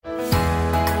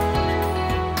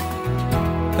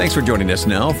Thanks for joining us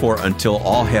now for Until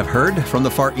All Have Heard from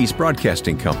the Far East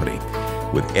Broadcasting Company.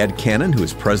 With Ed Cannon, who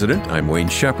is president, I'm Wayne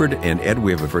Shepherd. And Ed,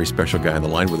 we have a very special guy on the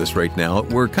line with us right now.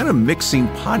 We're kind of mixing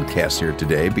podcasts here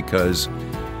today because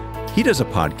he does a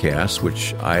podcast,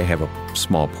 which I have a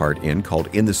small part in,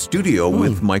 called In the Studio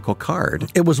with Michael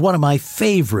Card. It was one of my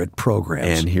favorite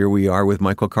programs. And here we are with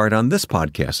Michael Card on this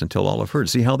podcast, Until All Have Heard.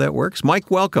 See how that works?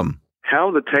 Mike, welcome. How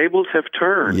the tables have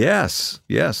turned. Yes.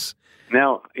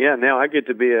 Now I get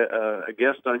to be a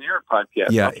guest on your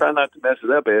podcast. Yeah. I'll try not to mess it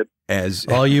up, Ed.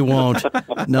 Oh, you won't.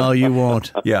 No, you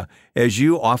won't. Yeah. As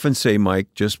you often say,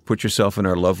 Mike, just put yourself in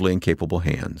our lovely and capable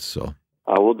hands. So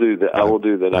I will do that. I will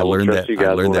learned trust that. you guys.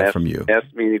 I learned that ask, from you.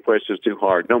 Ask me any questions too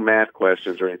hard. No math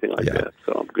questions or anything like that.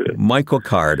 So I'm good. Michael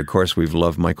Card, of course, we've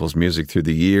loved Michael's music through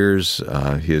the years.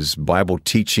 His Bible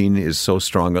teaching is so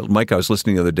strong. Mike, I was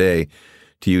listening the other day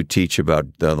to you teach about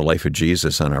the life of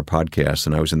Jesus on our podcast,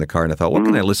 and I was in the car and I thought, what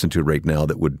can I listen to right now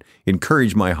that would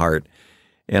encourage my heart?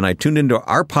 And I tuned into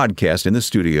our podcast in the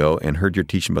studio and heard your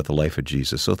teaching about the life of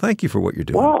Jesus. So thank you for what you're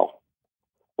doing. Wow.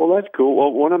 Well, that's cool.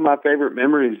 Well, one of my favorite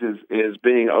memories is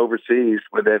being overseas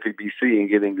with FEBC and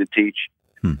getting to teach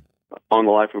on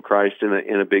the life of Christ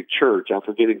in a big church. I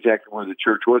forget exactly where the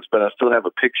church was, but I still have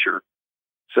a picture.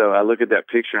 So I look at that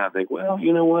picture and I think, well,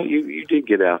 you know what, you did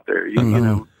get out there. You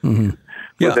know,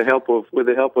 with the help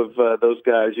of those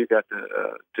guys, you got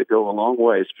to go a long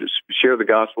way. Share the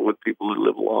gospel with people who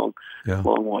live a long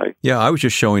way. Yeah, I was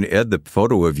just showing Ed the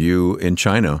photo of you in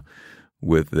China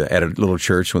at a little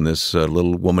church when this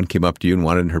little woman came up to you and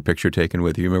wanted her picture taken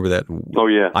with you. Remember that? Oh,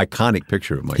 yeah. Iconic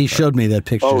picture of Mike. He showed me that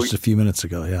picture just a few minutes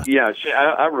ago, yeah. Yeah,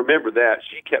 I remember that.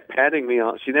 She kept patting me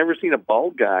on. She'd never seen a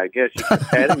bald guy, I guess. She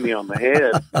kept patting me on the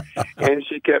head. And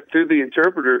she kept, through the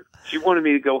interpreter, she wanted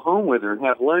me to go home with her and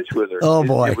have lunch with her. Oh,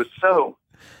 boy. It was so,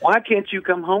 why can't you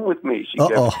come home with me? She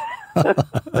kept.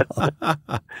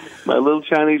 My little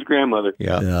Chinese grandmother.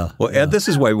 Yeah. Well, Ed, this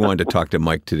is why we wanted to talk to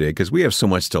Mike today, because we have so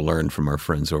much to learn from our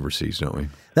friends overseas, don't we?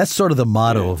 That's sort of the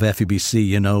motto of FEBC.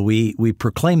 You know, we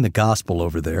proclaim the gospel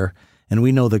over there, and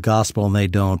we know the gospel and they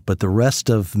don't, but the rest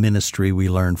of ministry we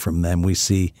learn from them. We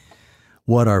see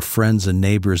what our friends and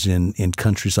neighbors in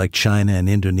countries like China and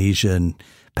Indonesia and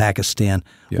Pakistan,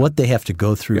 what they have to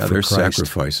go through for their Christ.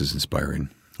 Sacrifice is inspiring.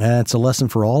 It's a lesson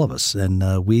for all of us,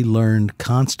 and we learn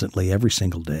constantly every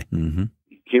single day. Mm-hmm.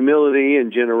 Humility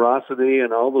and generosity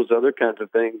and all those other kinds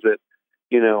of things that,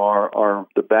 you know, are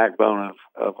the backbone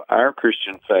of our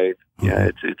Christian faith. Mm-hmm.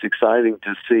 Yeah, it's exciting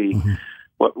to see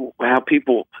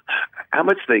how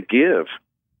much they give.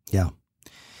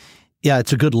 Yeah,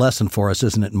 it's a good lesson for us,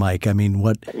 isn't it, Mike? I mean,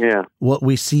 what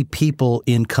we see people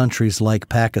in countries like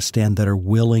Pakistan that are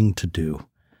willing to do,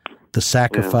 the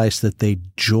sacrifice that they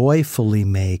joyfully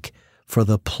make for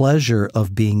the pleasure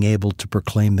of being able to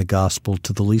proclaim the gospel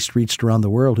to the least reached around the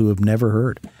world who have never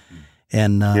heard.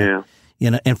 And,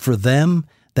 you know, and for them,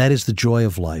 that is the joy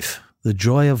of life. The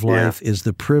joy of life is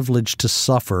the privilege to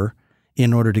suffer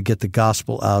in order to get the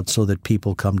gospel out so that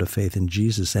people come to faith in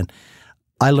Jesus. And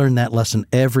I learn that lesson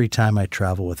every time I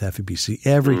travel with FEBC,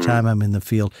 every time I'm in the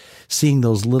field, seeing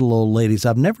those little old ladies.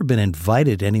 I've never been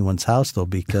invited to anyone's house, though,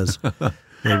 because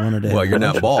they wanted to. Well, you're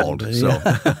not bald, so.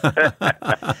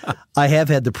 I have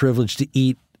had the privilege to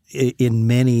eat in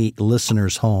many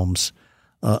listeners' homes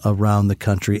around the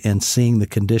country and seeing the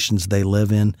conditions they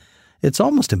live in. It's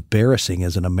almost embarrassing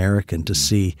as an American to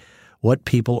see what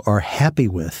people are happy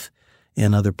with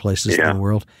in other places in the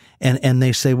world. And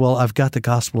they say, well, I've got the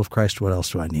gospel of Christ. What else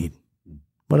do I need?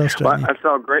 What else do I need? I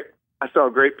saw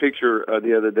a great picture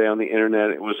the other day on the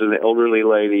internet. It was an elderly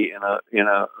lady in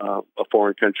a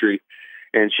foreign country,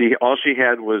 and all she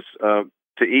had was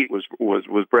to eat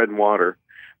was bread and water,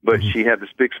 but she had this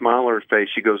big smile on her face.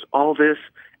 She goes, all this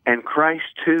and Christ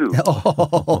too.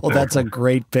 Oh, that's a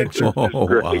great picture.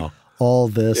 Wow. All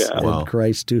this and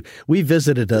Christ too. We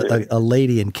visited a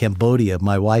lady in Cambodia.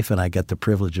 My wife and I got the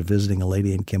privilege of visiting a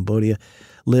lady in Cambodia,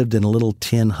 lived in a little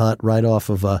tin hut right off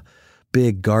of a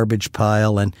big garbage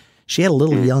pile, and she had a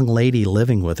little young lady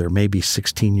living with her, maybe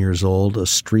 16 years old, a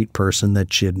street person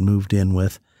that she had moved in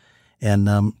with.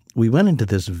 And we went into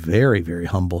this very, very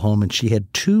humble home, and she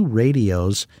had 2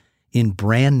 radios in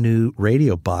brand new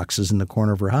radio boxes in the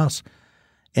corner of her house.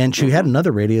 And she had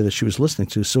another radio that she was listening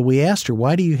to. So we asked her,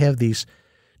 why do you have these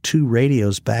 2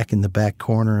 radios back in the back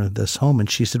corner of this home? And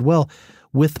she said, well,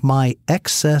 with my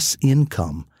excess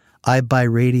income, I buy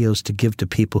radios to give to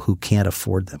people who can't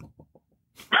afford them.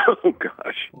 Oh,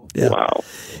 gosh. Yeah. Wow.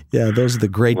 Yeah, those are the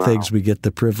great things we get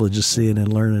the privilege of seeing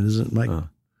and learning, isn't it, Mike?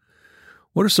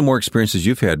 What are some more experiences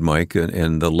you've had, Mike,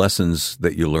 and the lessons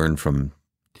that you learned from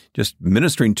just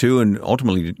ministering to and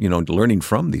ultimately, learning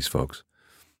from these folks?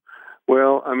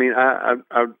 Well, I mean, I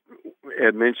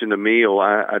had mentioned a meal.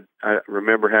 I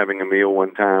remember having a meal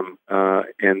one time,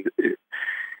 and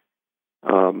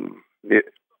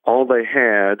all they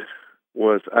had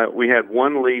was we had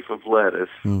one leaf of lettuce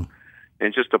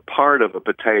and just a part of a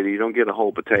potato. You don't get a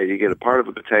whole potato; you get a part of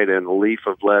a potato and a leaf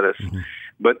of lettuce.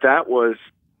 But that was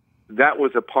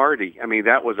a party. I mean,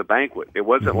 that was a banquet. It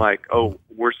wasn't like, oh,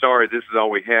 we're sorry, this is all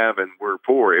we have, and we're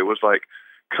poor. It was like,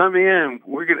 come in,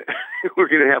 we're gonna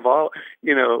have all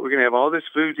this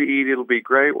food to eat. It'll be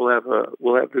great. We'll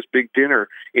have this big dinner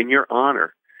in your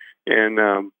honor. And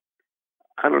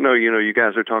I don't know. You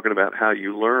guys are talking about how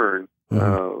you learn.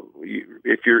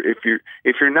 If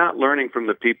you're not learning from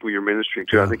the people you're ministering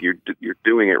to, I think you're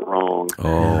doing it wrong.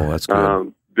 Oh, that's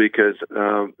good. Because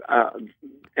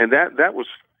and that was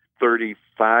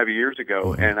 35 years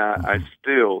ago, and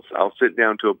I'll sit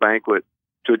down to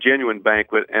a genuine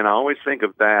banquet, and I always think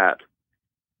of that.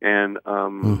 And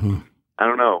I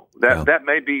don't know, that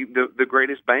may be the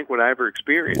greatest banquet I ever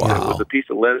experienced. Wow. It was a piece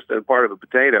of lettuce and part of a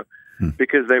potato,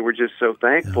 because they were just so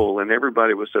thankful, and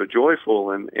everybody was so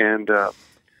joyful. And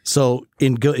so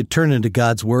it turned into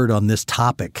God's word on this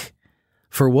topic.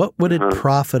 For what would it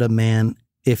profit a man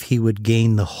if he would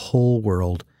gain the whole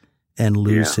world and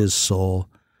lose his soul?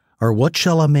 Or what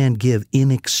shall a man give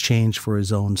in exchange for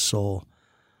his own soul?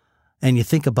 And you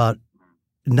think about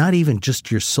not even just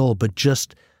your soul, but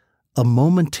just a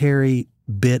momentary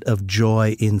bit of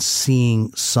joy in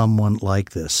seeing someone like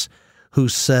this who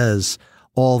says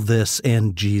all this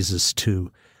and Jesus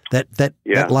too.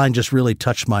 That line just really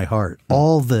touched my heart.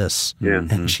 All this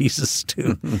and Jesus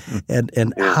too.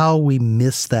 and how we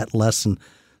miss that lesson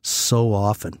so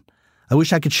often. I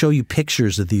wish I could show you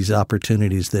pictures of these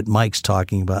opportunities that Mike's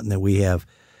talking about and that we have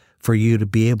for you to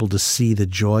be able to see the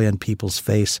joy on people's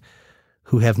face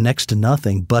who have next to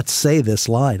nothing but say this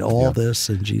line, all this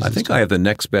in Jesus. I think I have the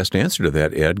next best answer to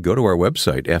that, Ed. Go to our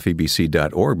website,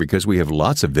 febc.org, because we have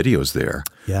lots of videos there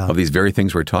of these very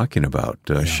things we're talking about,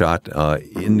 shot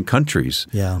in countries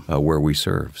where we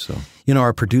serve. So,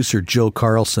 our producer, Joe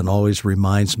Carlson, always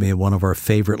reminds me of one of our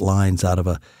favorite lines out of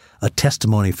a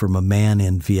testimony from a man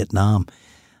in Vietnam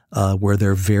where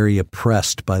they're very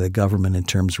oppressed by the government in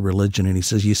terms of religion. And he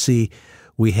says, you see,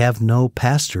 we have no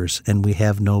pastors and we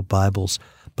have no Bibles,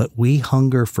 but we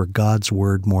hunger for God's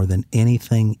word more than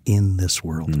anything in this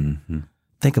world.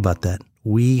 Think about that.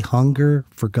 We hunger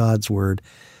for God's word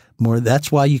more.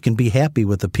 That's why you can be happy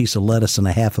with a piece of lettuce and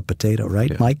a half a potato,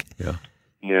 right, Mike?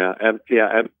 Yeah,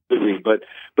 absolutely.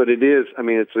 But it is. I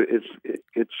mean,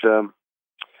 it's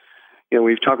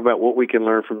we've talked about what we can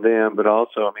learn from them, but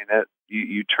also, I mean, that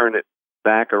you turn it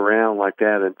back around like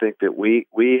that and think that we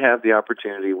have the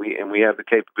opportunity, we have the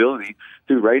capability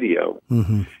through radio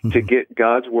to get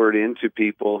God's word into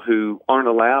people who aren't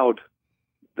allowed,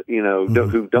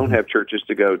 who don't have churches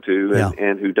to go to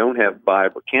and who don't have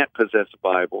Bible, can't possess a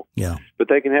Bible, but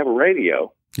they can have a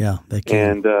radio. Yeah, they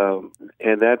can.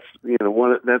 And that's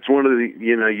one of the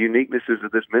uniquenesses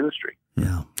of this ministry.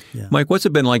 Yeah. Mike, what's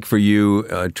it been like for you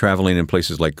traveling in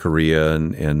places like Korea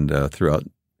and throughout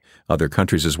other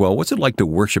countries as well? What's it like to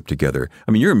worship together?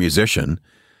 I mean, you're a musician.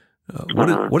 What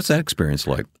is that experience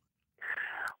like?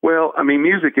 Well, I mean,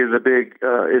 music is a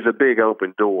big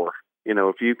open door.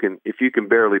 If you can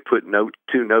barely put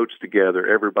two notes together,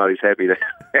 everybody's happy to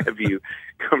have you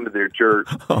come to their church.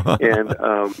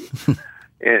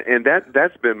 And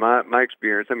that's been my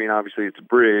experience. I mean, obviously it's a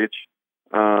bridge,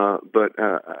 but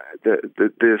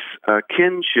this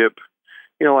kinship.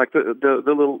 Like the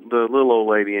little old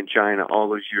lady in China all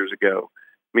those years ago.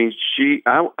 I mean,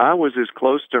 I was as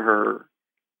close to her,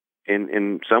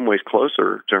 in some ways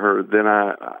closer to her than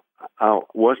I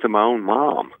was to my own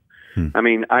mom. I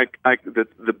mean,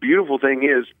 the beautiful thing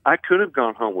is I could have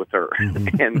gone home with her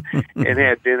and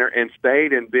had dinner and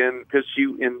stayed and been, because she,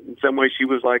 in some ways, she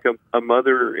was like a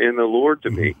mother in the Lord to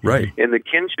me. Right. And the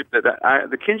kinship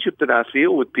that I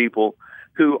feel with people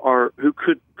who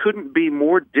couldn't be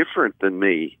more different than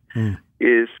me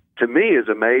is, to me, is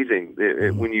amazing.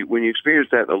 When you experience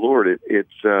that in the Lord,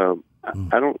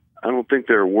 I don't think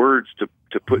there are words to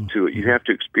put to it. You have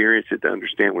to experience it to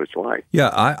understand what it's like. Yeah,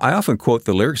 I often quote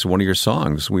the lyrics of one of your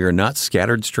songs. We are not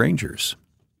scattered strangers.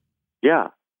 Yeah.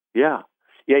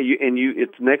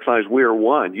 It's the next line is, we are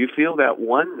one. You feel that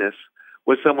oneness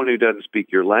with someone who doesn't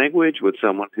speak your language, with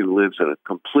someone who lives in a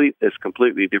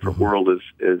completely different world as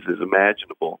is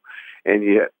imaginable, and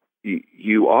yet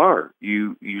you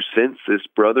sense this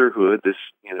brotherhood. This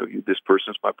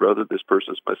person's my brother, this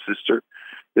person's my sister,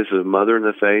 this is a mother in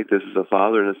the faith, this is a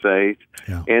father in the faith,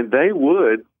 and they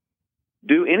would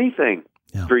do anything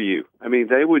for you. I mean,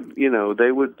 they would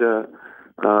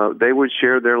they would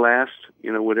share their last,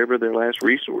 whatever their last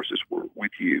resources were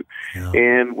with you. Yeah.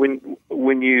 And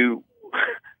when you,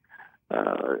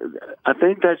 I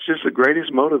think that's just the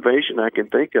greatest motivation I can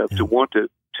think of, to want to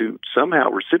somehow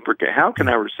reciprocate. How can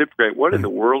I reciprocate? What in the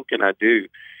world can I do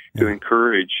to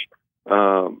encourage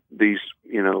these,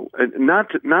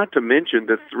 not to mention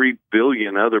the 3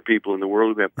 billion other people in the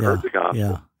world who have heard the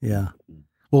gospel. Yeah.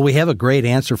 Well, we have a great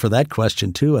answer for that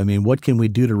question, too. I mean, what can we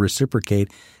do to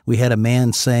reciprocate? We had a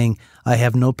man saying, I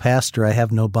have no pastor, I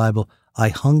have no Bible. I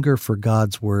hunger for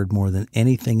God's word more than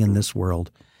anything in this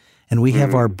world. And we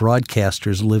have our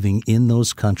broadcasters living in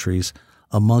those countries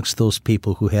amongst those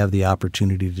people who have the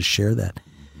opportunity to share that.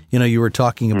 You were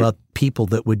talking about people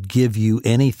that would give you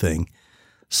anything.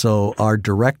 So our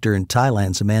director in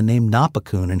Thailand is a man named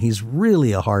Napakun, and he's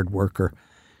really a hard worker.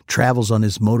 Travels on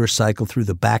his motorcycle through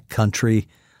the back country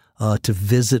to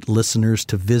visit listeners,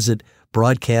 to visit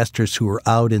broadcasters who are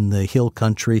out in the hill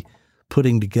country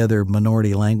putting together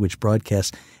minority language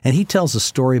broadcasts. And he tells a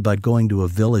story about going to a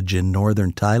village in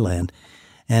northern Thailand,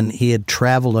 and he had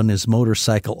traveled on his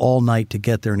motorcycle all night to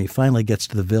get there, and he finally gets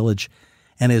to the village.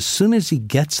 And as soon as he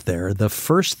gets there, the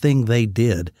first thing they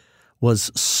did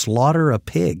was slaughter a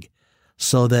pig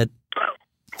so that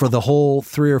for the whole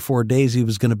 3 or 4 days he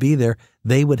was going to be there,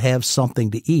 they would have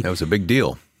something to eat. That was a big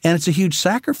deal. And it's a huge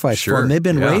sacrifice for them. They've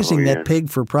been raising that pig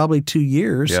for probably 2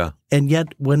 years. Yeah. And yet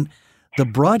when the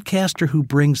broadcaster who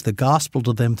brings the gospel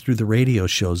to them through the radio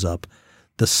shows up,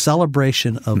 the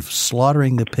celebration of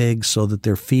slaughtering the pig so that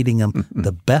they're feeding them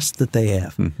the best that they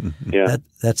have.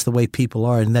 That's the way people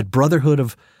are. And that brotherhood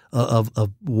of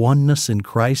oneness in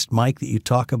Christ, Mike, that you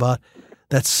talk about,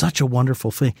 that's such a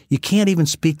wonderful thing. You can't even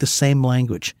speak the same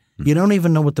language. You don't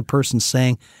even know what the person's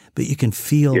saying, but you can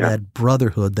feel that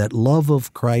brotherhood, that love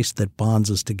of Christ that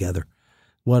bonds us together.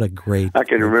 What a great... I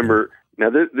can remember... Now,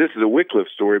 this is a Wycliffe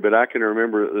story, but I can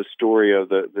remember the story of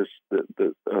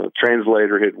the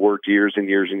translator had worked years and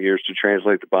years and years to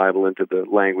translate the Bible into the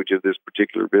language of this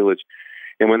particular village.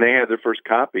 And when they had their first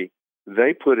copy,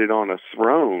 they put it on a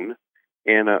throne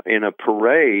in a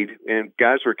parade, and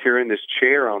guys were carrying this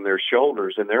chair on their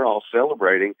shoulders, and they're all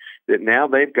celebrating that now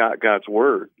they've got God's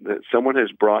word, that someone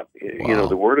has brought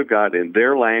the word of God in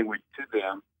their language to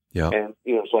them. Yeah, and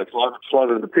it's like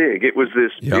slaughter the pig. It was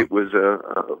this. It was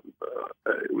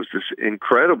this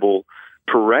incredible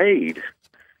parade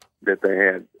that they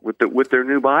had with their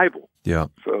new Bible. Yeah.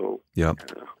 So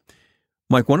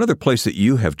Mike, one other place that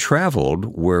you have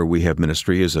traveled where we have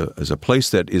ministry is a place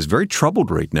that is very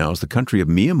troubled right now. Is the country of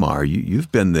Myanmar.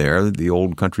 You've been there. The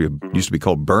old country used to be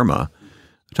called Burma.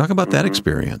 Talk about that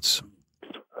experience.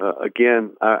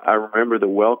 Again, I remember the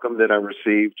welcome that I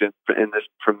received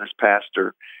from this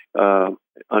pastor.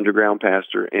 Underground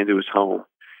pastor into his home,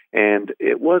 and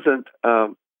it wasn't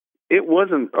a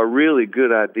really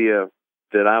good idea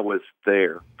that I was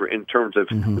there in terms of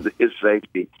his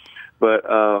safety, but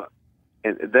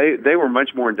and they were much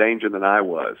more in danger than I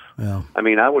was. Yeah. I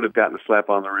mean, I would have gotten a slap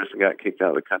on the wrist and got kicked out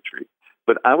of the country,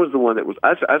 but I was the one that was.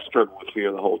 I struggled with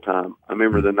fear the whole time. I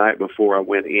remember the night before I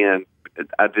went in,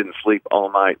 I didn't sleep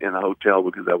all night in a hotel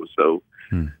because I was so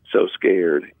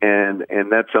scared. And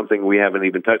that's something we haven't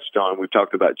even touched on. We've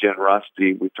talked about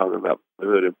generosity. We've talked about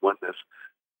brotherhood and oneness.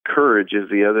 Courage is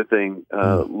the other thing,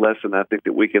 lesson I think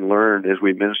that we can learn as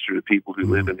we minister to people who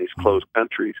live in these closed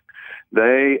countries.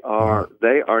 They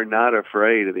are not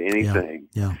afraid of anything.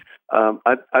 Yeah.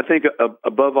 I think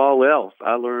above all else,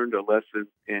 I learned a lesson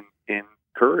in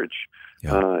courage.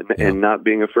 And not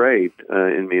being afraid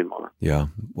in Myanmar. Yeah.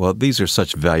 Well, these are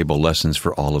such valuable lessons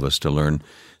for all of us to learn.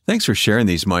 Thanks for sharing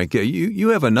these, Mike. You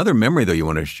have another memory, though, you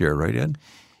want to share, right, Ed?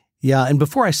 Yeah, and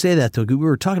before I say that, though, we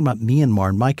were talking about Myanmar.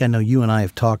 And Mike, I know you and I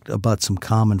have talked about some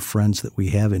common friends that we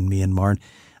have in Myanmar. And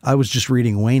I was just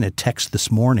reading Wayne a text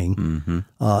this morning,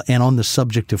 and on the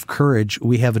subject of courage,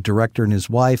 we have a director and his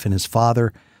wife and his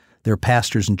father. They're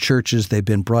pastors in churches. They've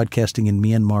been broadcasting in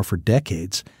Myanmar for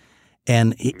decades.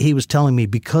 And he was telling me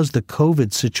because the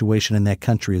COVID situation in that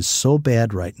country is so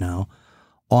bad right now,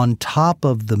 on top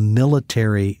of the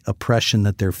military oppression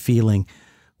that they're feeling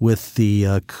with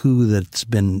the coup that's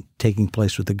been taking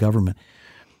place with the government,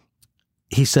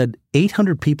 he said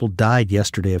 800 people died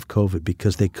yesterday of COVID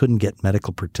because they couldn't get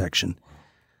medical protection.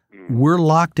 We're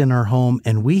locked in our home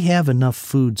and we have enough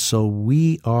food, so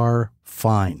we are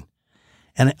fine.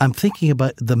 And I'm thinking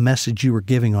about the message you were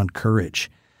giving on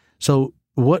courage. So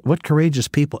what courageous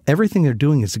people, everything they're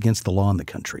doing is against the law in the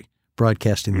country,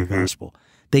 broadcasting the gospel.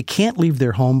 They can't leave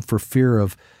their home for fear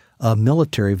of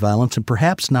military violence and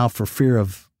perhaps now for fear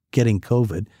of getting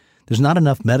COVID. There's not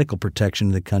enough medical protection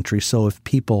in the country, so if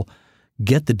people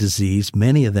get the disease.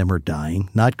 Many of them are dying,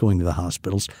 not going to the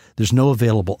hospitals. There's no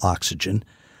available oxygen,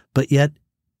 but yet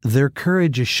their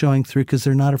courage is showing through because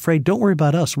they're not afraid. Don't worry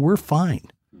about us. We're fine.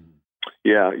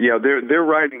 Yeah. They're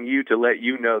writing you to let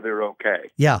you know they're okay.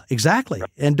 Yeah, exactly.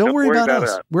 And don't worry about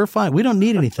us. We're fine. We don't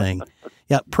need anything.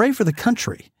 Yeah, pray for the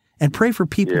country and pray for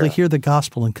people to hear the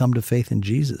gospel and come to faith in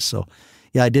Jesus. So,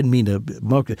 yeah, I didn't mean to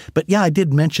mock it. But, yeah, I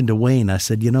did mention to Wayne, I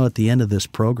said, at the end of this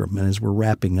program, and as we're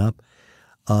wrapping up,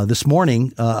 this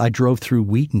morning I drove through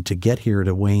Wheaton to get here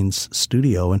to Wayne's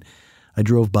studio, and I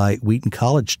drove by Wheaton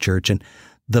College Church, and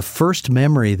the first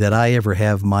memory that I ever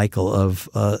have, Michael, of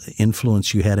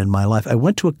influence you had in my life, I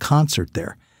went to a concert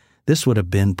there. This would have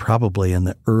been probably in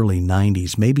the early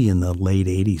 90s, maybe in the late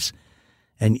 80s.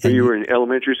 And you were in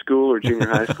elementary school or junior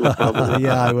high school? Probably.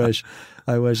 Yeah, I wish.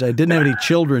 I didn't have any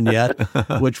children yet,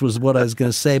 which was what I was going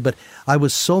to say. But I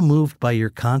was so moved by your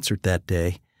concert that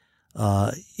day.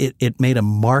 It made a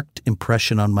marked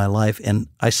impression on my life. And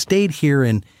I stayed here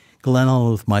in Glen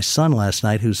Ellyn with my son last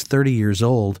night, who's 30 years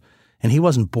old. And he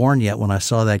wasn't born yet when I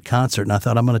saw that concert. And I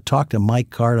thought, I'm going to talk to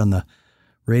Mike Card on the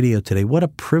radio today. What a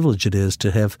privilege it is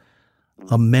to have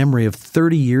a memory of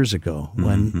 30 years ago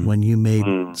when you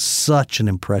made such an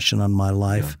impression on my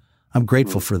life. Yeah. I'm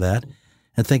grateful for that.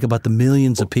 And think about the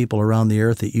millions of people around the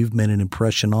earth that you've made an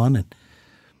impression on. And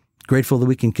grateful that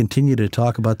we can continue to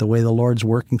talk about the way the Lord's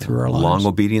working through our lives. Long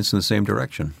obedience in the same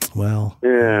direction. Well.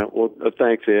 Yeah. Well,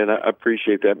 thanks, Ed. I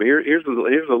appreciate that. But here's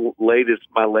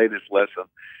my latest lesson.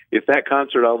 If that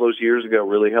concert all those years ago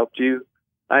really helped you,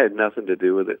 I had nothing to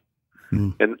do with it.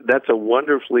 And that's a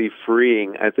wonderfully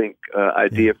freeing, I think,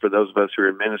 idea for those of us who are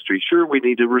in ministry. Sure, we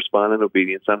need to respond in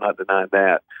obedience. I'm not denying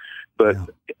that. But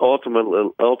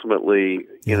ultimately,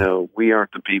 we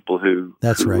aren't the people who.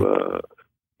 That's right.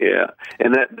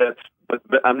 And but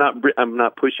I'm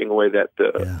not pushing away that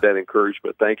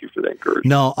encouragement. Thank you for that encouragement.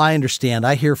 No, I understand.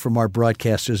 I hear from our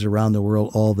broadcasters around the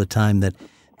world all the time that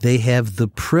they have the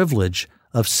privilege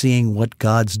of seeing what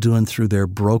God's doing through their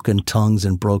broken tongues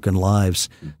and broken lives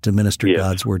to minister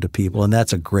God's word to people. And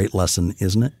that's a great lesson,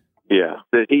 isn't it? Yeah,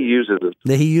 that He uses us.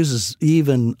 That He uses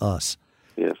even us.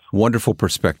 Yes. Wonderful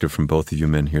perspective from both of you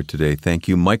men here today. Thank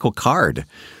you, Michael Card,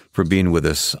 for being with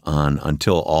us on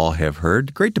Until All Have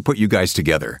Heard. Great to put you guys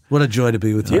together. What a joy to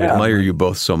be with you. I admire you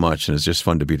both so much, and it's just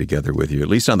fun to be together with you, at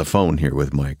least on the phone here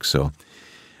with Mike. So,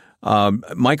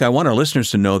 Mike, I want our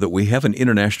listeners to know that we have an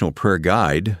international prayer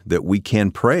guide that we can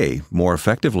pray more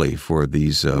effectively for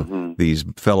these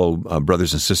fellow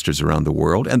brothers and sisters around the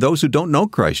world, and those who don't know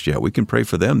Christ yet. We can pray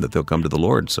for them that they'll come to the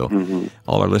Lord. So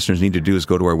all our listeners need to do is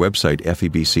go to our website,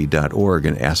 febc.org,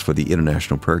 and ask for the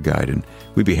International Prayer Guide, and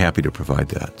we'd be happy to provide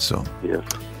that. So yes.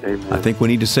 Amen. I think we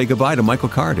need to say goodbye to Michael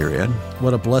Card here, Ed.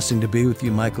 What a blessing to be with you,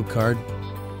 Michael Card.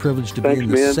 Privileged to be in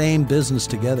the same business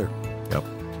together. Yep.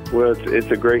 Well, it's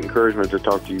a great encouragement to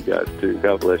talk to you guys, too.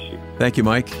 God bless you. Thank you,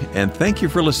 Mike. And thank you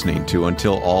for listening to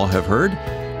Until All Have Heard.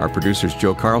 Our producer's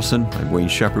Joe Carlson. I'm Wayne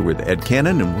Shepherd with Ed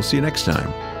Cannon, and we'll see you next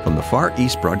time from the Far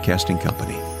East Broadcasting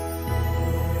Company.